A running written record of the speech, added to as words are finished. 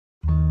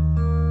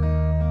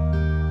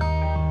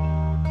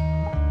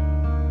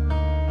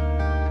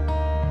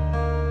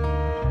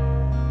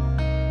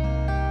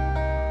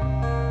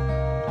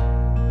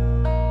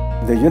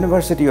The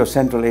University of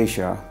Central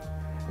Asia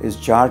is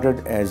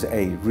chartered as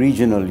a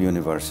regional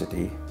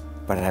university,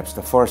 perhaps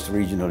the first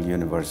regional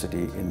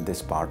university in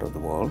this part of the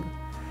world.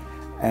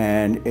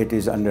 And it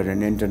is under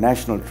an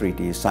international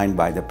treaty signed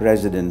by the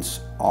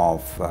presidents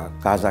of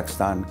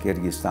Kazakhstan,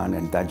 Kyrgyzstan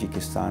and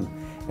Tajikistan,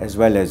 as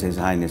well as His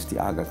Highness the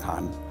Aga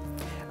Khan.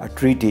 A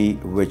treaty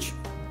which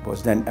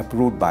was then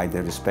approved by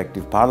the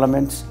respective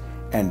parliaments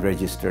and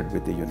registered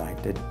with the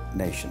United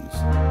Nations.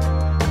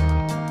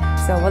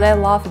 So what I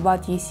love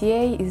about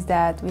UCA is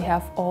that we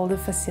have all the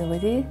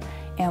facility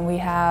and we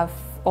have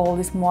all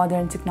this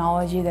modern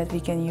technology that we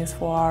can use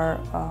for our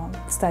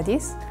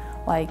studies,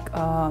 like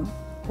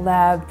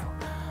lab,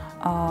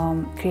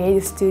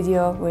 creative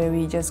studio where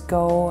we just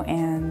go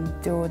and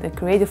do the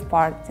creative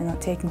part,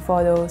 taking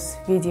photos,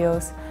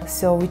 videos.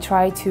 So we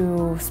try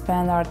to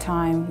spend our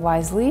time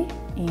wisely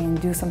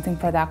and do something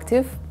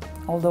productive,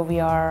 although we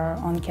are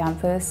on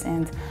campus,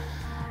 and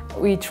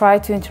we try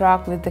to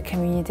interact with the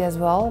community as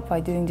well by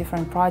doing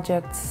different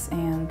projects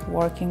and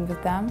working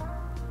with them.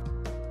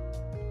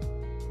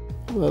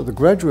 Well, the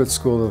Graduate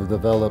School of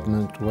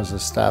Development was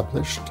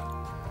established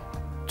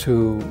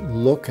to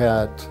look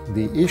at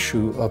the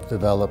issue of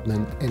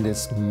development in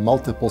its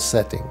multiple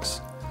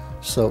settings.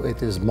 So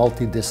it is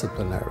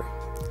multidisciplinary.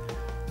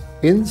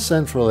 In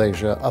Central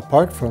Asia,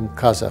 apart from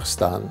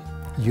Kazakhstan,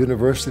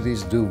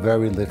 universities do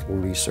very little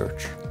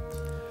research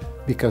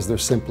because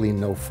there's simply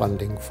no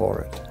funding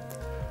for it.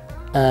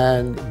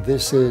 And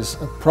this is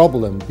a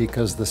problem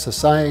because the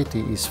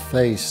society is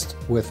faced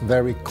with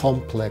very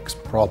complex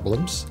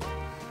problems,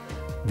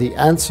 the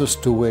answers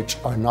to which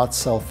are not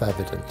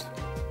self-evident.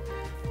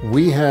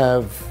 We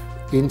have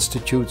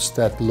institutes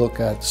that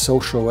look at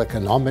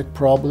socio-economic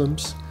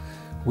problems.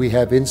 We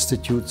have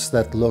institutes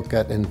that look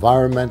at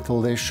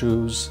environmental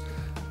issues,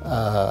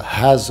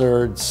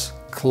 hazards,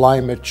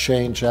 climate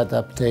change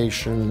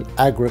adaptation,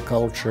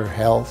 agriculture,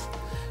 health.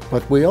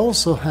 But we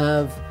also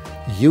have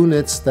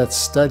units that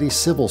study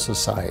civil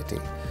society.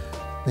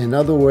 In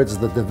other words,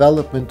 the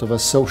development of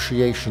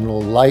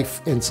associational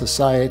life in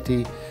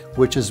society,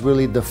 which is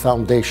really the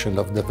foundation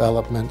of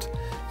development,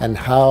 and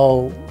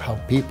how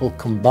people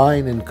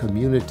combine in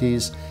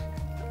communities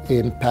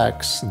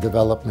impacts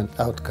development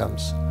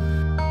outcomes.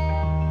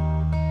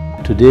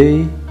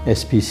 Today,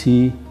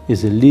 SPC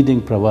is a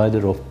leading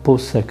provider of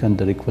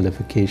post-secondary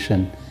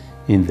qualification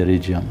in the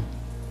region.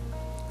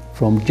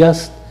 From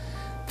just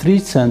 3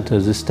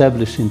 centers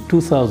established in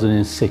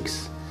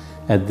 2006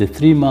 at the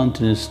 3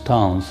 mountainous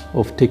towns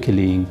of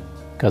Tikeli in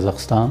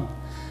Kazakhstan,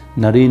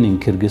 Narin in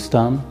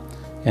Kyrgyzstan,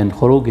 and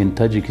Khorog in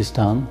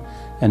Tajikistan,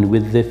 and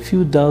with the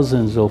few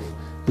dozens of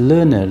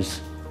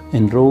learners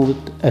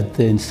enrolled at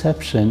the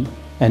inception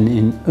and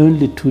in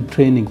only 2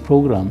 training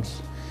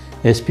programs,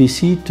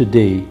 SPC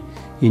today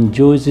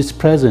enjoys its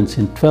presence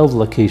in 12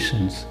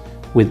 locations,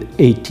 with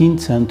 18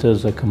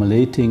 centers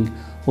accumulating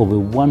over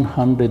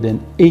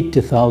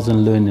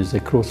 180,000 learners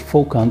across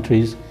 4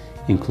 countries,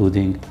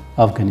 including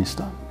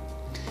Afghanistan,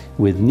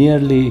 with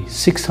nearly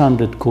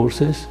 600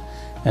 courses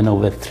and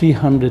over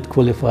 300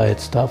 qualified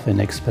staff and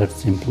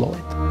experts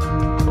employed.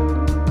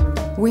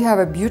 We have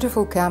a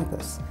beautiful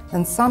campus,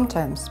 and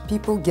sometimes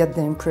people get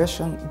the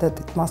impression that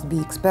it must be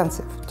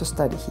expensive to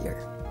study here.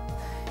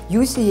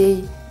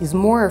 UCA is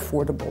more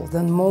affordable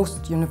than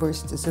most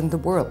universities in the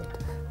world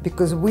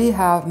because we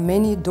have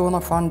many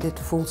donor-funded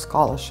full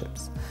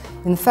scholarships.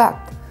 In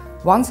fact,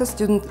 once a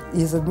student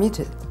is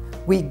admitted,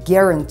 we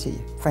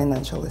guarantee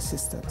financial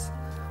assistance.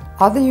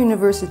 Other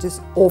universities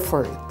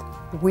offer it.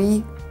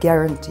 We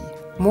guarantee.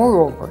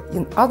 Moreover,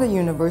 in other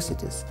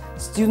universities,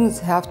 students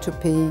have to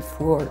pay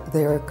for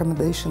their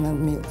accommodation and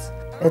meals.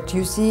 At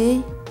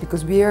UCA,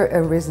 because we are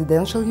a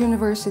residential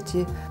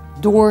university,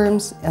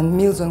 dorms and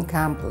meals on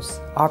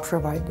campus are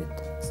provided.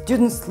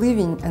 Students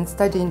living and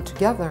studying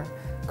together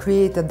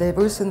create a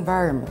diverse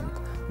environment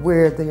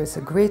where there is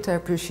a greater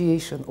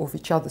appreciation of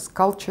each other's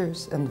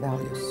cultures and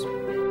values.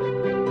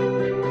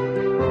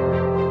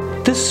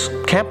 This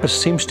campus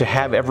seems to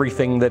have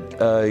everything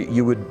that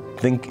you would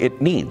think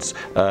it needs.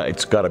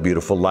 It's got a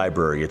beautiful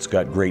library, it's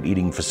got great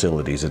eating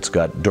facilities, it's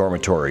got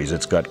dormitories,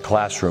 it's got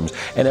classrooms,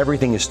 and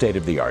everything is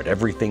state-of-the-art.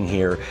 Everything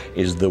here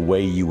is the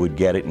way you would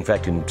get it. In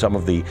fact, in some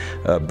of the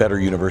better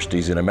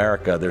universities in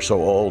America, they're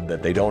so old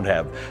that they don't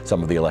have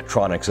some of the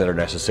electronics that are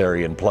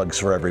necessary and plugs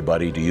for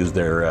everybody to use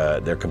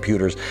their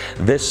computers.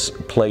 This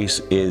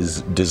place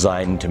is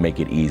designed to make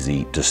it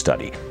easy to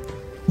study.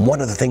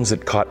 One of the things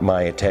that caught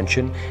my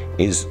attention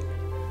is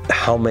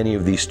how many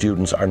of these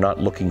students are not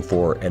looking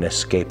for an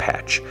escape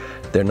hatch.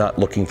 They're not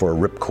looking for a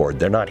ripcord.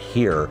 They're not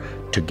here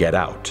to get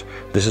out.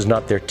 This is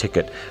not their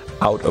ticket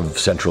out of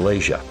Central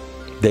Asia.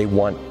 They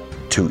want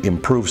to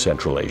improve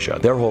Central Asia.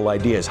 Their whole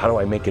idea is, how do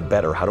I make it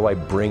better? How do I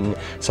bring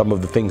some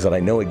of the things that I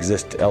know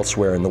exist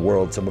elsewhere in the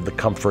world, some of the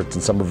comforts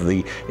and some of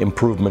the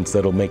improvements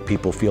that'll make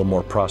people feel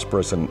more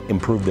prosperous and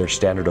improve their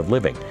standard of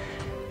living?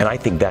 And I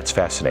think that's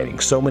fascinating.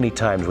 So many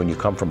times when you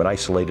come from an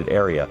isolated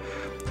area,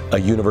 a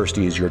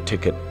university is your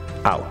ticket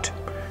out.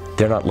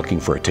 They're not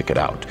looking for a ticket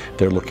out.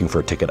 They're looking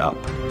for a ticket up.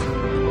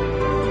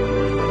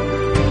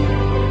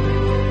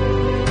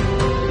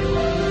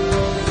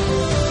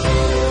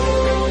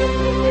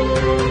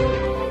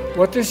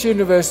 What this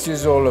university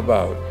is all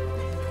about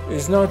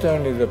is not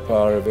only the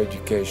power of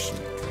education,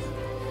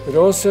 but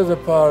also the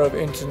power of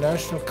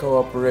international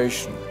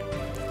cooperation.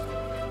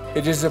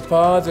 It is a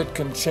power that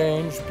can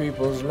change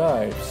people's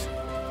lives.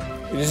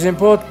 It is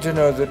important to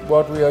know that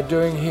what we are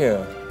doing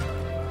here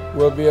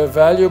will be a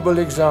valuable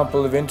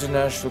example of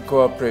international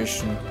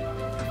cooperation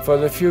for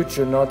the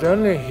future, not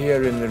only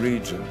here in the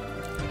region,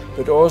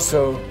 but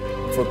also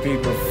for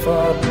people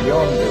far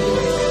beyond the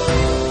region.